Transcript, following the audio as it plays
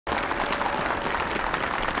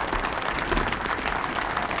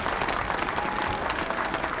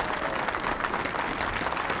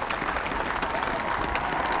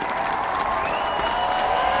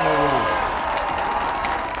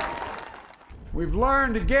We've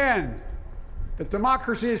learned again that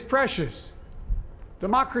democracy is precious.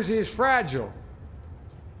 Democracy is fragile.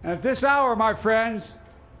 And at this hour, my friends,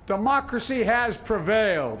 democracy has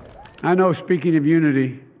prevailed. I know speaking of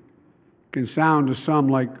unity can sound to some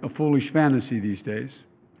like a foolish fantasy these days.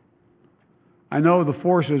 I know the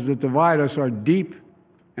forces that divide us are deep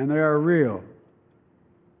and they are real.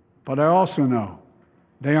 But I also know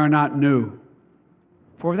they are not new.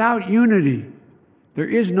 For without unity, there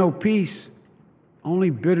is no peace, only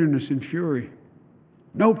bitterness and fury.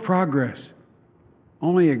 No progress,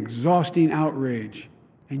 only exhausting outrage.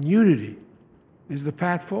 And unity is the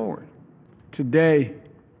path forward. Today,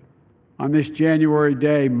 on this January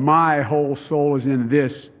day, my whole soul is in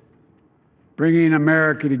this, bringing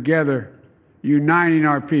America together, uniting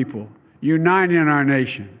our people, uniting our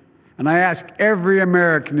nation. And I ask every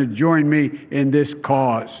American to join me in this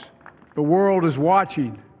cause. The world is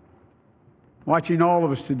watching all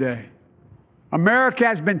of us today. America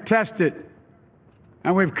has been tested,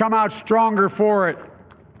 and we've come out stronger for it.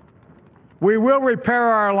 We will repair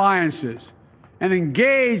our alliances and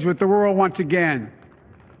engage with the world once again.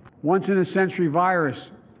 Once-in-a-century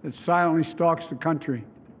virus that silently stalks the country.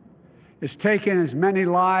 It's taken as many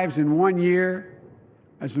lives in 1 year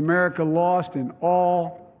as America lost in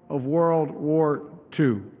all of World War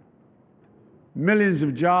II. Millions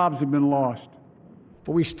of jobs have been lost,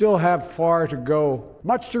 but we still have far to go.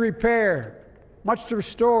 Much to repair, much to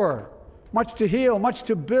restore, much to heal, much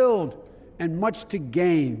to build, and much to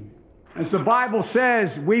gain. As the Bible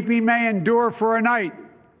says, weeping may endure for a night,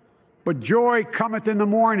 but joy cometh in the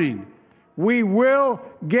morning. We will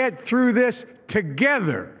get through this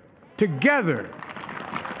together. Together.